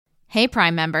Hey,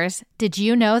 Prime members, did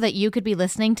you know that you could be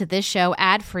listening to this show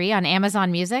ad-free on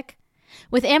Amazon Music?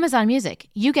 With Amazon Music,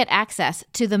 you get access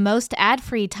to the most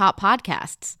ad-free top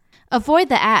podcasts. Avoid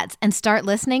the ads and start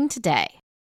listening today.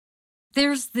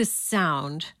 There's this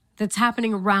sound that's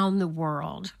happening around the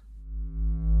world.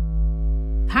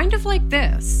 Kind of like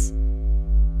this.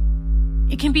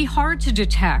 It can be hard to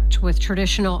detect with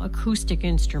traditional acoustic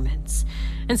instruments,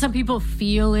 and some people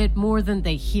feel it more than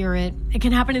they hear it. It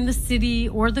can happen in the city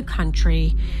or the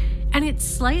country, and it's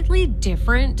slightly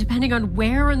different depending on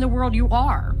where in the world you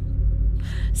are.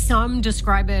 Some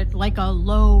describe it like a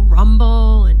low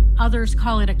rumble, and others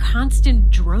call it a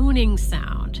constant droning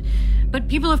sound. But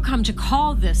people have come to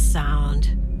call this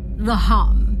sound the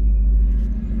hum.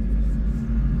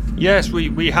 Yes,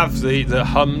 we have the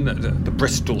hum, the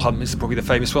Bristol hum is probably the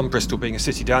famous one, Bristol being a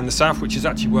city down the south, which is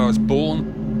actually where I was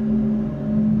born.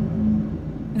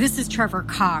 This is Trevor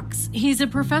Cox. He's a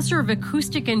professor of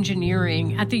acoustic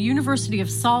engineering at the University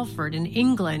of Salford in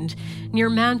England,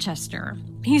 near Manchester.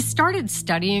 He started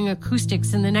studying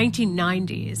acoustics in the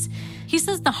 1990s. He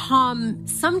says the hum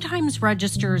sometimes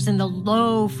registers in the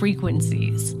low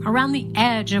frequencies, around the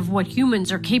edge of what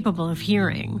humans are capable of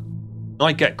hearing.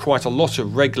 I get quite a lot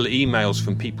of regular emails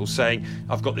from people saying,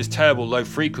 I've got this terrible low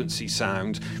frequency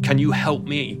sound. Can you help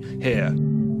me here?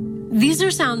 These are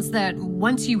sounds that,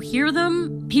 once you hear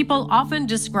them, people often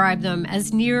describe them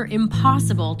as near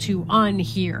impossible to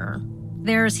unhear.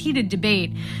 There's heated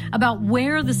debate about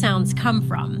where the sounds come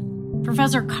from.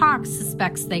 Professor Cox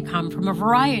suspects they come from a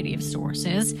variety of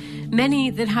sources,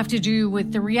 many that have to do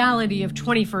with the reality of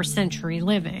 21st century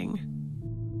living.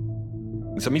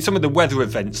 I mean, some of the weather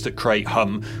events that create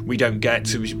hum, we don't get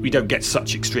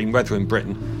such extreme weather in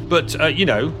Britain. But,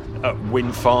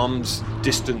 wind farms,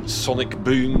 distant sonic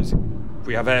booms,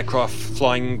 we have aircraft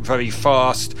flying very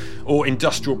fast, or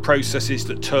industrial processes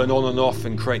that turn on and off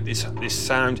and create this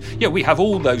sound. Yeah, we have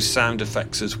all those sound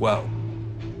effects as well.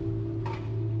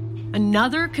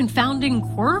 Another confounding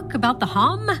quirk about the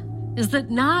hum is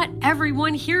that not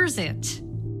everyone hears it.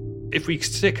 If we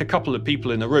stick a couple of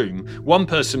people in a room, one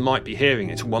person might be hearing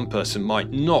it and one person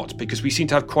might not, because we seem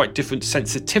to have quite different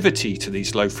sensitivity to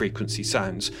these low frequency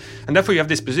sounds. And therefore you have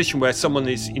this position where someone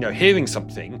is, hearing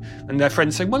something and their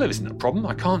friends say, well, there isn't a problem,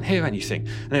 I can't hear anything.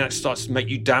 And then that starts to make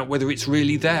you doubt whether it's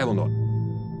really there or not.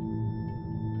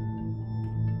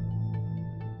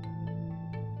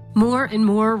 More and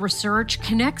more research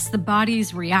connects the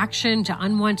body's reaction to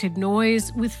unwanted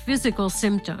noise with physical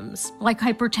symptoms like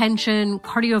hypertension,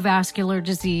 cardiovascular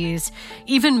disease,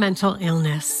 even mental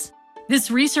illness.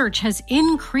 This research has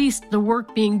increased the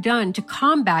work being done to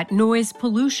combat noise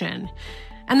pollution.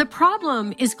 And the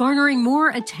problem is garnering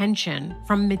more attention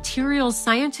from materials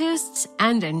scientists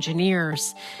and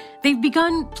engineers. They've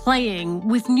begun playing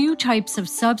with new types of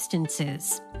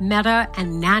substances, meta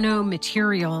and nano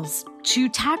materials, to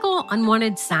tackle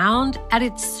unwanted sound at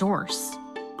its source.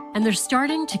 And they're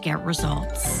starting to get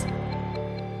results.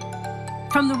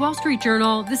 From the Wall Street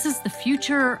Journal, this is The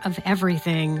Future of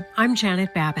Everything. I'm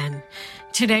Janet Babin.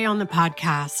 Today on the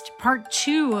podcast, part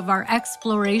 2 of our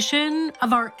exploration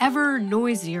of our ever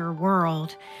noisier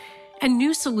world and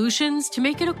new solutions to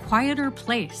make it a quieter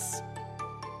place.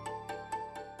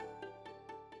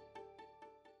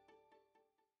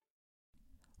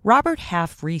 Robert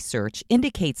Half research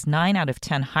indicates 9 out of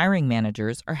 10 hiring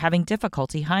managers are having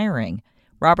difficulty hiring.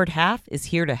 Robert Half is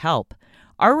here to help.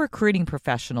 Our recruiting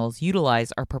professionals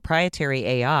utilize our proprietary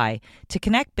AI to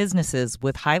connect businesses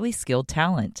with highly skilled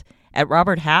talent. At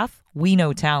Robert Half, we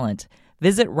know talent.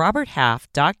 Visit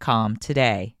roberthalf.com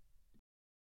today.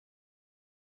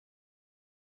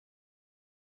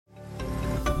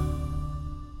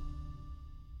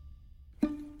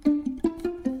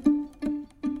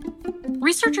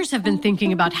 Researchers have been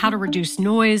thinking about how to reduce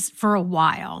noise for a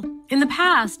while. In the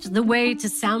past, the way to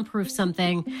soundproof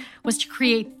something was to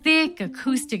create thick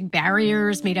acoustic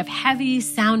barriers made of heavy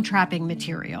sound-trapping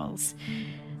materials.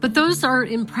 But those are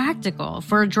impractical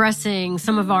for addressing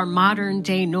some of our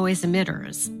modern-day noise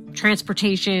emitters.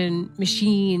 Transportation,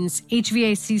 machines,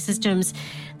 HVAC systems,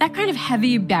 that kind of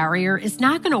heavy barrier is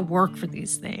not going to work for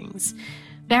these things.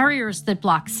 Barriers that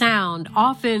block sound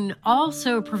often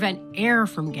also prevent air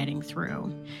from getting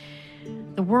through.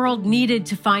 The world needed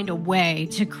to find a way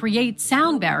to create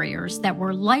sound barriers that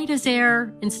were light as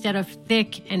air instead of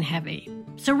thick and heavy.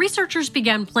 So researchers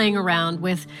began playing around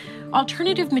with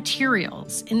alternative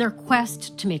materials in their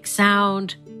quest to make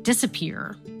sound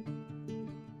disappear.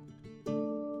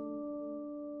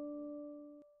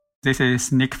 This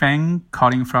is Nick Feng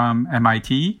calling from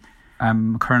MIT.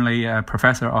 I'm currently a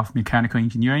professor of mechanical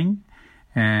engineering,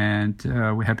 and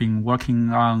we have been working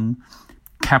on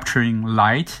capturing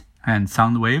light and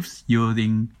sound waves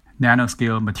using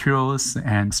nanoscale materials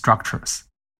and structures.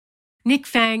 Nick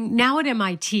Fang, now at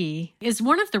MIT, is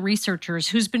one of the researchers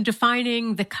who's been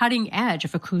defining the cutting edge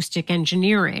of acoustic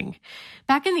engineering.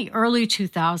 Back in the early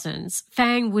 2000s,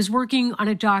 Fang was working on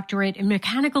a doctorate in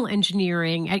mechanical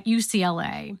engineering at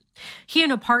UCLA. He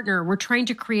and a partner were trying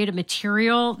to create a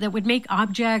material that would make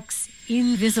objects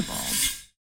invisible,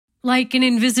 like an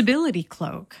invisibility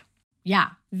cloak. Yeah,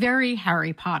 very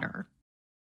Harry Potter.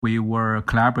 We were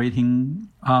collaborating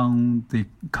on the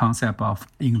concept of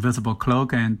invisible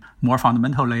cloak and, more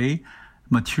fundamentally,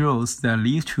 materials that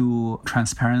lead to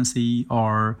transparency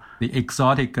or the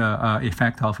exotic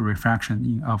effect of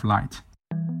refraction of light.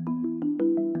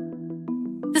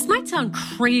 This might sound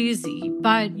crazy,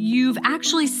 but you've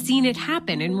actually seen it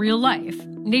happen in real life.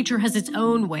 Nature has its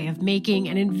own way of making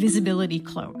an invisibility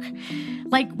cloak.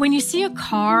 Like when you see a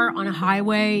car on a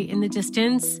highway in the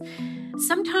distance,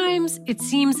 sometimes it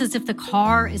seems as if the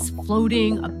car is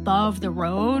floating above the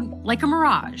road like a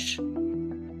mirage.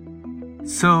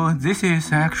 So this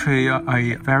is actually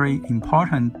a very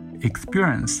important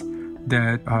experience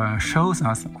that shows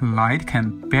us light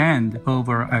can bend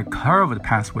over a curved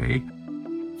pathway.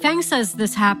 Fang says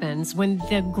this happens when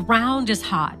the ground is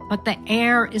hot, but the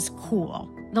air is cool.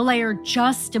 The layer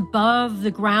just above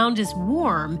the ground is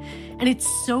warm, and it's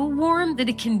so warm that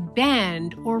it can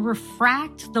bend or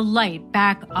refract the light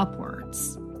back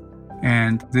upwards.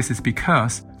 And this is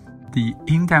because the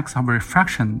index of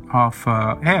refraction of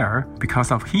air,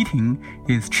 because of heating,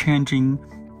 is changing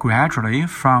gradually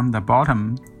from the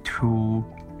bottom to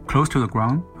close to the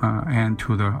ground and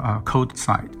to the cold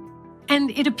side.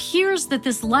 And it appears that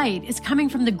this light is coming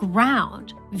from the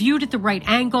ground. Viewed at the right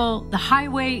angle, the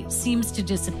highway seems to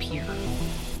disappear.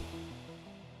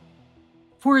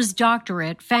 For his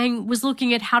doctorate, Fang was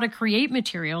looking at how to create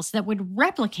materials that would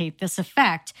replicate this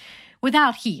effect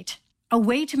without heat, a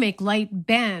way to make light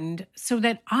bend so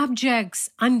that objects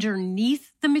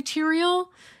underneath the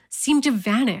material seem to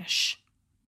vanish.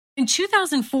 In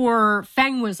 2004,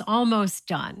 Fang was almost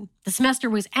done. The semester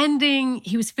was ending.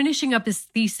 He was finishing up his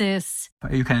thesis.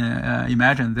 You can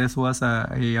imagine this was a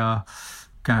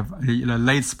kind of a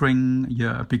late spring,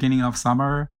 beginning of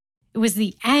summer. It was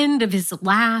the end of his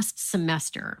last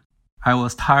semester. I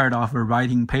was tired of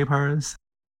writing papers.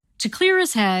 To clear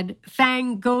his head,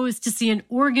 Fang goes to see an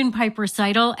organ pipe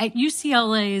recital at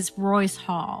UCLA's Royce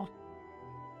Hall.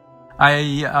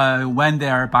 I went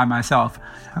there by myself.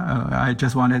 I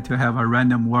just wanted to have a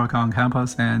random walk on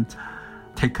campus and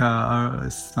take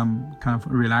some kind of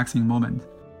relaxing moment.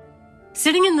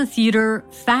 Sitting in the theater,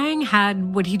 Fang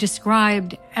had what he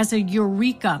described as a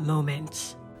eureka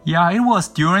moment. Yeah, it was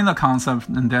during the concert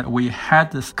that we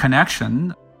had this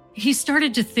connection. He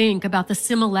started to think about the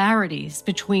similarities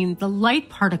between the light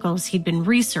particles he'd been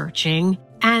researching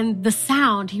and the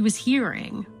sound he was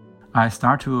hearing. I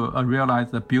start to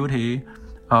realize the beauty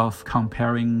of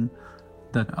comparing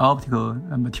the optical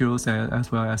materials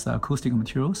as well as acoustic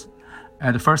materials.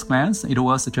 At the first glance, it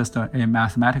was just a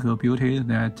mathematical beauty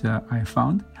that I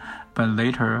found. But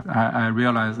later, I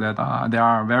realized that there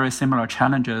are very similar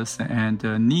challenges and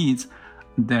needs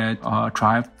that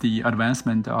drive the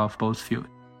advancement of both fields.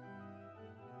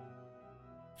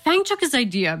 Fang took his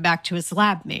idea back to his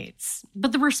lab mates,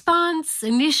 but the response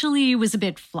initially was a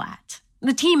bit flat.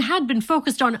 The team had been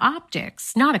focused on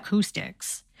optics, not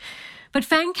acoustics. But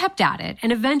Fang kept at it,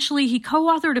 and eventually he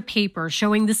co-authored a paper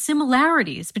showing the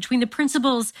similarities between the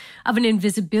principles of an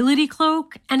invisibility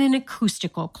cloak and an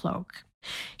acoustical cloak.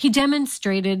 He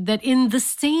demonstrated that in the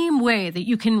same way that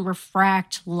you can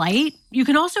refract light, you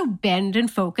can also bend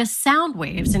and focus sound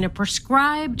waves in a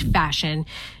prescribed fashion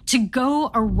to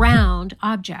go around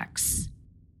objects.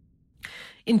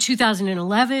 In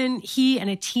 2011, he and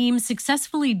a team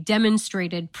successfully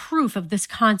demonstrated proof of this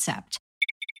concept.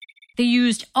 They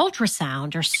used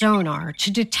ultrasound or sonar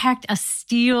to detect a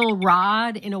steel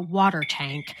rod in a water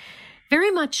tank, very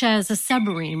much as a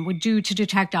submarine would do to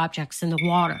detect objects in the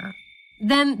water.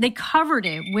 Then they covered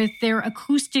it with their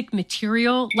acoustic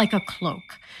material like a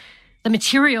cloak. The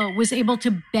material was able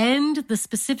to bend the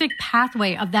specific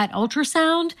pathway of that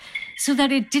ultrasound so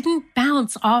that it didn't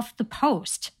bounce off the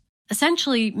post,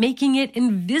 essentially making it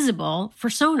invisible for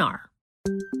sonar.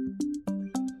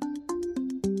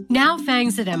 Now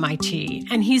Fang's at MIT,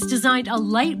 and he's designed a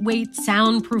lightweight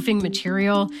soundproofing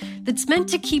material that's meant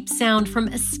to keep sound from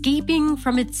escaping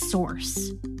from its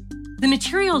source. The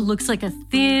material looks like a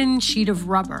thin sheet of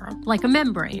rubber, like a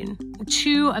membrane.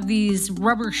 Two of these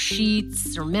rubber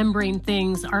sheets or membrane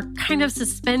things are kind of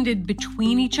suspended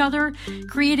between each other,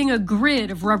 creating a grid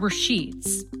of rubber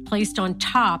sheets placed on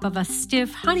top of a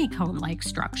stiff honeycomb-like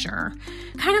structure,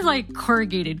 kind of like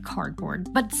corrugated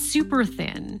cardboard, but super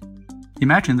thin.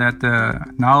 Imagine that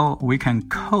now we can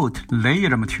coat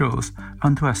layered materials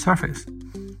onto a surface.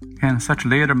 And such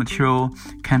layered material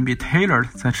can be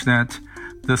tailored such that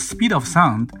the speed of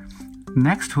sound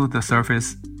next to the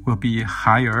surface will be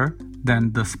higher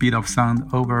than the speed of sound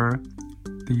over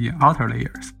the outer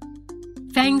layers.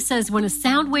 Fang says when a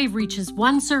sound wave reaches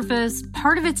one surface,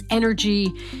 part of its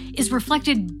energy is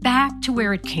reflected back to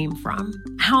where it came from.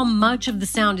 How much of the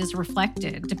sound is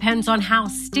reflected depends on how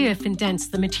stiff and dense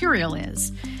the material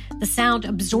is. The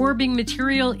sound-absorbing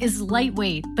material is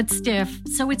lightweight but stiff,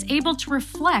 so it's able to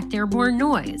reflect airborne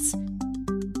noise.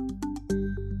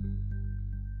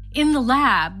 In the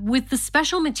lab, with the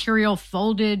special material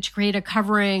folded to create a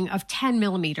covering of 10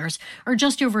 millimeters, or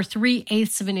just over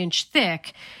 3/8 of an inch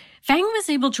thick, Fang was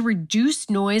able to reduce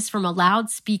noise from a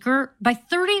loudspeaker by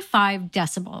 35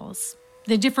 decibels.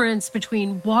 The difference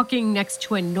between walking next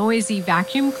to a noisy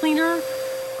vacuum cleaner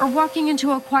or walking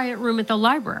into a quiet room at the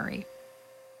library.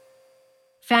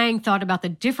 Fang thought about the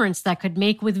difference that could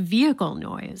make with vehicle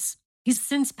noise. He's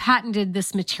since patented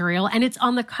this material, and it's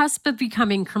on the cusp of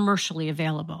becoming commercially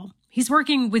available. He's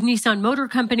working with Nissan Motor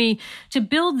Company to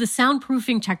build the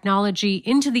soundproofing technology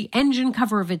into the engine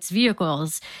cover of its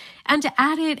vehicles and to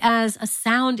add it as a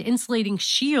sound-insulating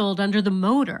shield under the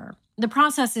motor. The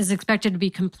process is expected to be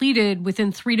completed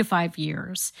within 3 to 5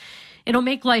 years. It'll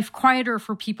make life quieter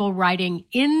for people riding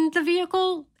in the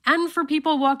vehicle and for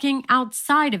people walking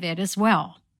outside of it as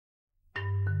well.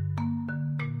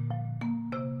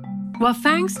 While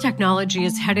Fang's technology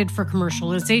is headed for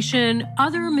commercialization,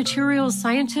 other materials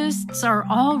scientists are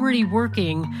already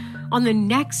working on the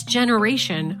next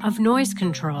generation of noise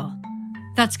control.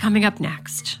 That's coming up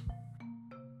next.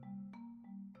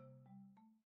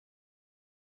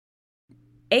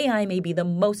 AI may be the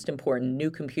most important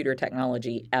new computer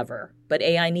technology ever, but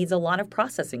AI needs a lot of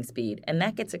processing speed, and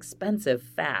that gets expensive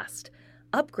fast.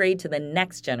 Upgrade to the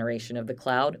next generation of the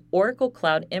cloud, Oracle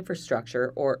Cloud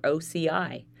Infrastructure, or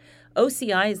OCI.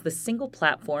 OCI is the single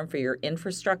platform for your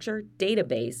infrastructure,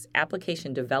 database,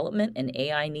 application development, and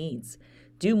AI needs.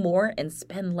 Do more and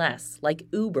spend less, like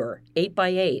Uber,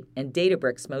 8x8, and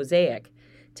Databricks Mosaic.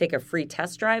 Take a free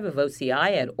test drive of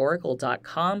OCI at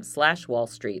oracle.com/Wall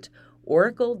Street.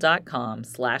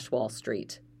 Oracle.com/Wall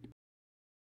Street.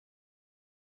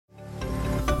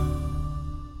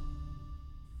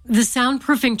 The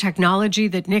soundproofing technology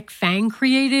that Nick Fang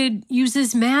created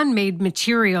uses man-made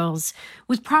materials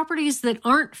with properties that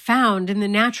aren't found in the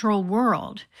natural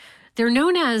world. They're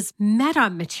known as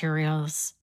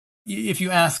metamaterials. If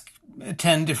you ask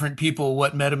 10 different people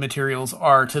what metamaterials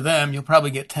are to them, you'll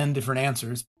probably get 10 different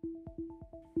answers.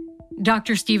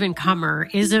 Dr. Stephen Kummer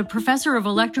is a professor of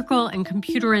electrical and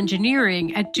computer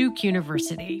engineering at Duke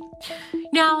University.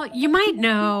 Now, you might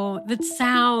know that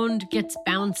sound gets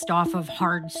bounced off of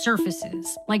hard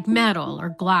surfaces, like metal or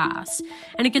glass,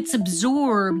 and it gets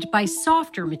absorbed by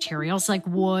softer materials like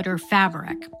wood or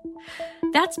fabric.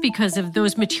 That's because of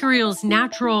those materials'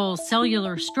 natural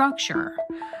cellular structure.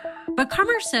 But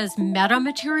Kummer says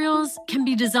metamaterials can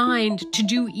be designed to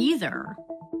do either.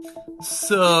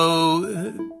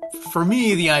 So, for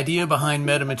me, the idea behind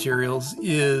metamaterials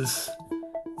is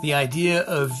the idea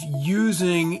of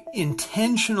using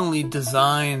intentionally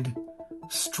designed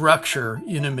structure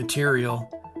in a material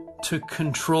to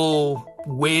control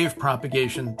wave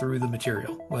propagation through the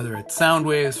material, whether it's sound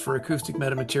waves for acoustic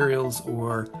metamaterials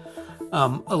or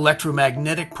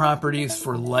electromagnetic properties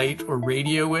for light or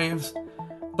radio waves.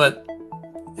 But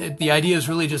the idea is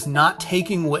really just not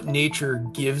taking what nature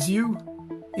gives you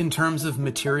in terms of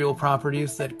material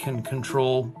properties that can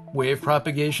control wave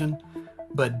propagation,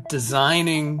 but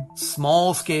designing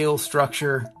small-scale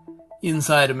structure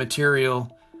inside a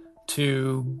material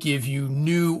to give you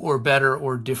new or better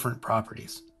or different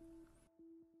properties.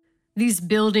 These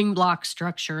building block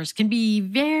structures can be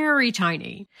very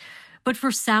tiny, but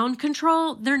for sound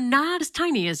control, they're not as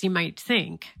tiny as you might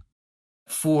think.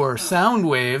 For sound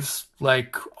waves,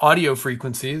 like audio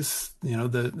frequencies,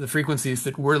 the frequencies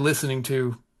that we're listening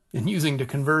to and using to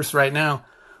converse right now,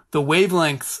 the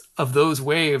wavelengths of those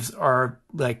waves are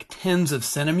like tens of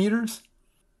centimeters.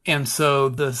 And so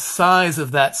the size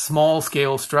of that small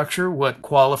scale structure, what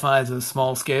qualifies as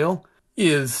small scale,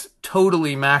 is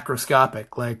totally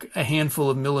macroscopic, like a handful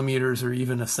of millimeters or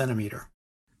even a centimeter.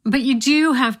 But you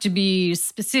do have to be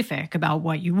specific about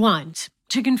what you want.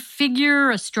 To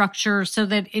configure a structure so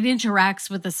that it interacts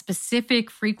with a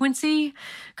specific frequency,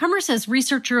 Kummer says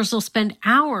researchers will spend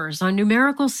hours on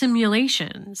numerical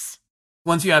simulations.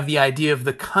 Once you have the idea of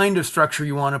the kind of structure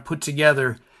you want to put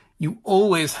together, you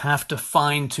always have to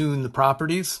fine-tune the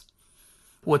properties.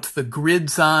 What's the grid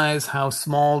size? How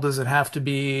small does it have to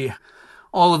be?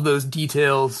 All of those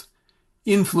details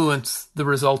influence the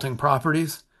resulting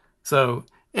properties. So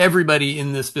everybody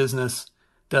in this business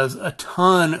does a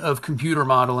ton of computer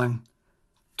modeling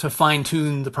to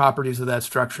fine-tune the properties of that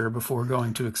structure before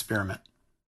going to experiment.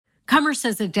 Kummer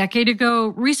says a decade ago,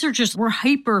 researchers were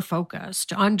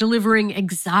hyper-focused on delivering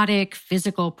exotic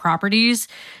physical properties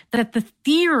that the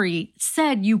theory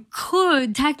said you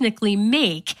could technically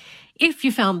make if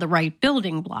you found the right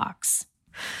building blocks.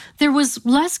 There was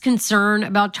less concern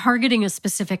about targeting a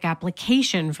specific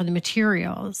application for the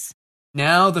materials.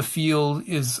 Now the field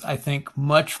is, I think,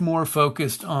 much more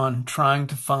focused on trying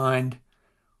to find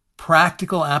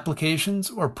practical applications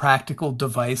or practical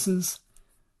devices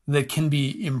that can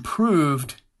be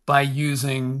improved by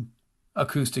using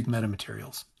acoustic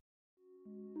metamaterials.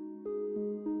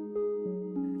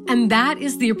 And that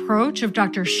is the approach of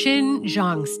Dr. Xin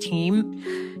Zhang's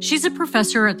team. She's a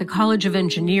professor at the College of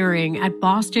Engineering at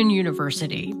Boston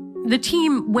University. The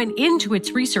team went into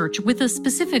its research with a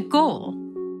specific goal.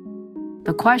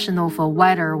 The question of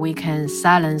whether we can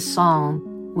silence sound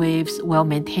waves while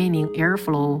maintaining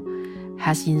airflow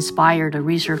has inspired the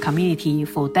research community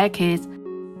for decades.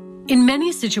 In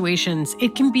many situations,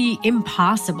 it can be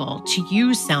impossible to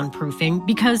use soundproofing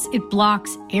because it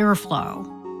blocks airflow.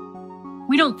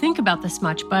 We don't think about this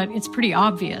much, but it's pretty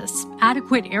obvious.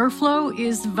 Adequate airflow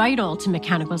is vital to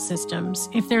mechanical systems.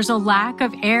 If there's a lack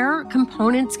of air,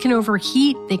 components can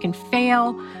overheat, they can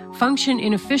fail, function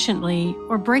inefficiently,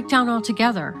 or break down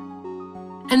altogether.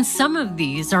 And some of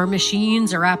these are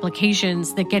machines or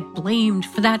applications that get blamed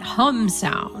for that hum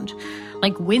sound,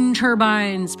 like wind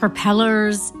turbines,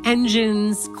 propellers,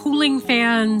 engines, cooling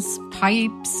fans,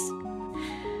 pipes.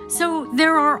 So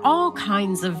there are all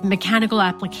kinds of mechanical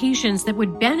applications that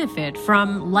would benefit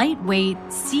from lightweight,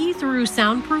 see-through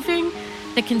soundproofing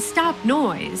that can stop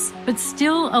noise, but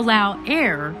still allow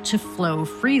air to flow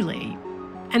freely.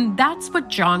 And that's what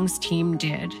Zhang's team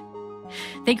did.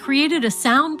 They created a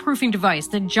soundproofing device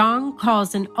that Zhang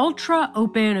calls an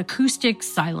ultra-open acoustic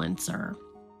silencer.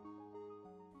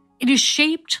 It is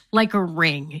shaped like a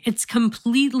ring. It's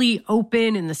completely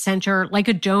open in the center, like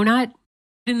a donut.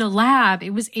 In the lab,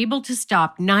 it was able to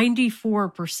stop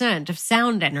 94% of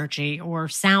sound energy or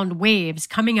sound waves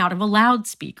coming out of a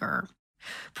loudspeaker.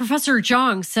 Professor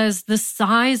Zhang says the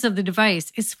size of the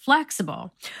device is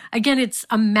flexible. Again, it's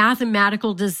a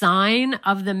mathematical design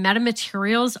of the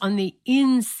metamaterials on the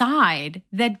inside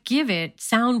that give it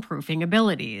soundproofing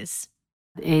abilities.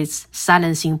 Its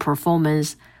silencing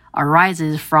performance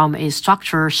arises from a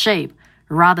structural shape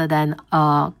rather than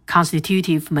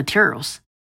constitutive materials.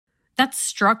 That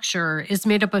structure is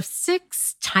made up of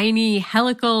 6 tiny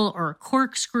helical or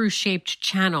corkscrew-shaped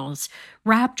channels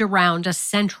wrapped around a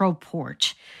central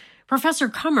port. Professor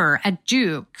Kummer at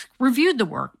Duke reviewed the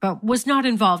work but was not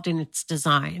involved in its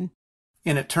design.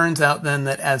 And it turns out then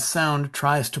that as sound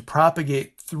tries to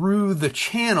propagate through the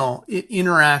channel, it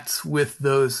interacts with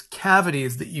those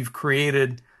cavities that you've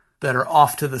created that are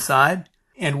off to the side.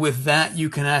 And with that, you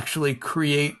can actually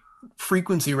create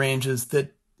frequency ranges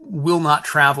that will not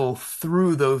travel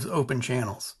through those open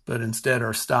channels, but instead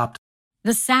are stopped.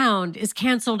 The sound is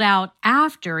canceled out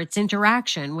after its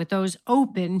interaction with those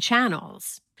open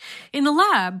channels. In the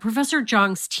lab, Professor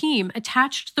Zhang's team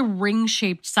attached the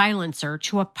ring-shaped silencer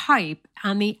to a pipe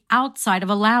on the outside of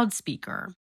a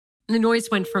loudspeaker. The noise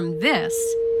went from this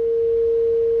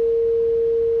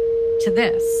to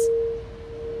this.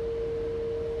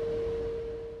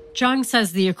 Zhang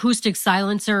says the acoustic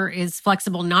silencer is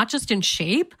flexible not just in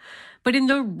shape, but in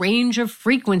the range of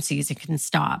frequencies it can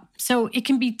stop. So it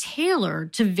can be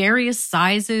tailored to various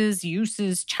sizes,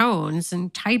 uses, tones,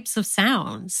 and types of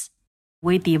sounds.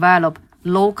 We develop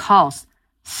low-cost,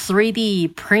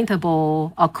 3D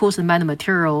printable acoustic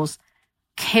metamaterials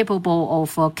capable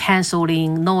of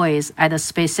canceling noise at a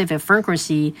specific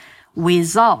frequency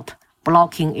without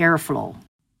blocking airflow.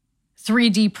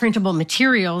 3D printable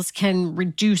materials can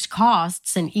reduce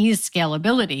costs and ease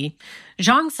scalability.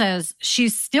 Zhang says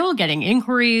she's still getting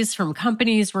inquiries from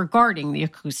companies regarding the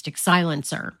acoustic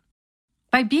silencer.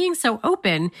 By being so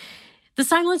open, the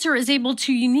silencer is able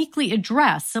to uniquely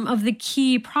address some of the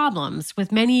key problems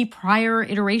with many prior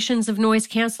iterations of noise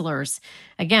cancelers.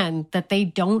 Again, that they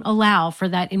don't allow for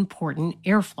that important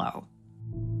airflow.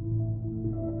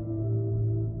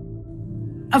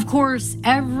 Of course,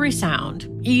 every sound,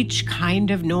 each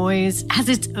kind of noise, has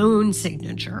its own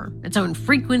signature, its own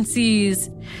frequencies,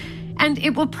 and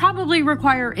it will probably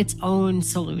require its own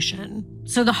solution.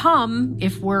 So the hum,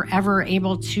 if we're ever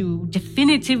able to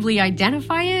definitively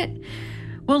identify it,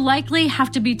 will likely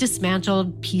have to be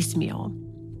dismantled piecemeal.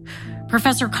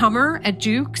 Professor Kummer at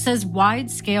Duke says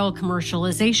wide-scale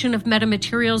commercialization of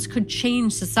metamaterials could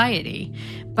change society.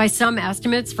 By some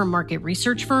estimates from market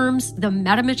research firms, the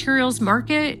metamaterials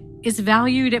market is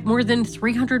valued at more than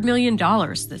 $300 million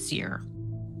this year.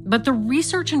 But the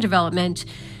research and development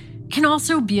can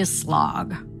also be a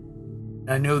slog.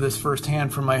 I know this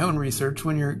firsthand from my own research.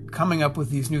 When you're coming up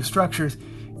with these new structures,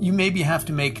 you maybe have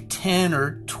to make 10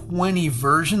 or 20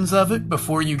 versions of it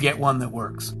before you get one that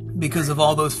works because of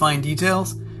all those fine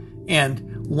details.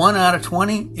 And 1 out of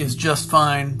 20 is just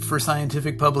fine for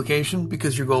scientific publication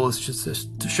because your goal is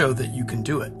just to show that you can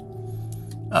do it.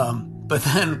 But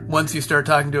then once you start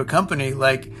talking to a company,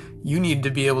 like, you need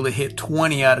to be able to hit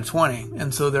 20 out of 20.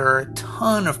 And so there are a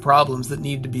ton of problems that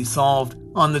need to be solved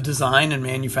on the design and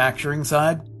manufacturing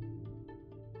side.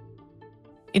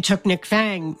 It took Nick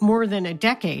Fang more than a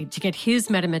decade to get his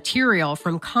metamaterial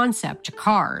from concept to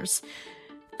cars.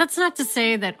 That's not to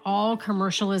say that all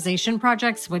commercialization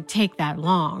projects would take that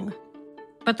long.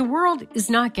 But the world is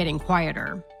not getting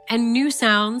quieter, and new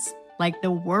sounds, like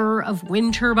the whir of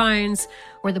wind turbines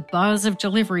or the buzz of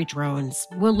delivery drones,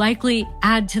 will likely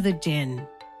add to the din.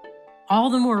 All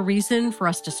the more reason for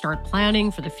us to start planning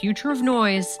for the future of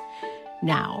noise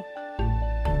now.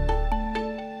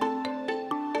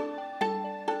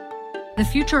 The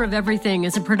Future of Everything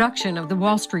is a production of The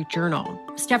Wall Street Journal.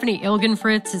 Stephanie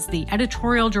Ilgenfritz is the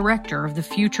editorial director of The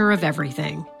Future of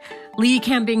Everything. Lee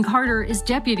Camping Carter is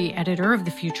deputy editor of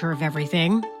The Future of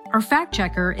Everything. Our fact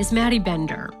checker is Maddie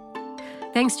Bender.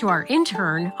 Thanks to our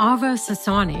intern, Ava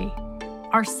Sassani.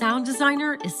 Our sound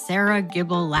designer is Sarah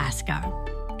Gibble-Laska.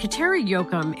 Kateri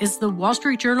Yoakum is The Wall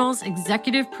Street Journal's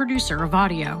executive producer of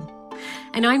audio.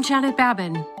 And I'm Janet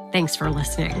Babin. Thanks for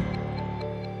listening.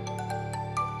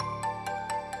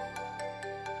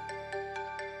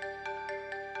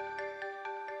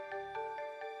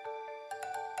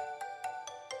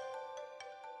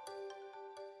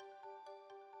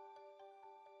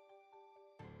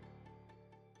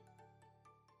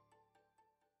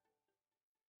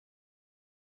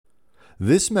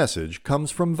 This message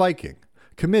comes from Viking,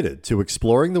 committed to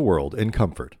exploring the world in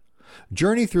comfort.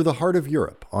 Journey through the heart of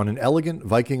Europe on an elegant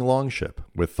Viking longship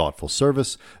with thoughtful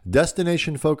service,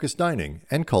 destination-focused dining,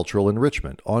 and cultural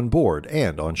enrichment on board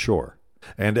and on shore.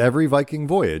 And every Viking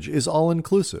voyage is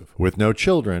all-inclusive with no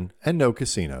children and no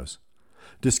casinos.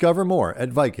 Discover more at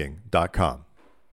Viking.com.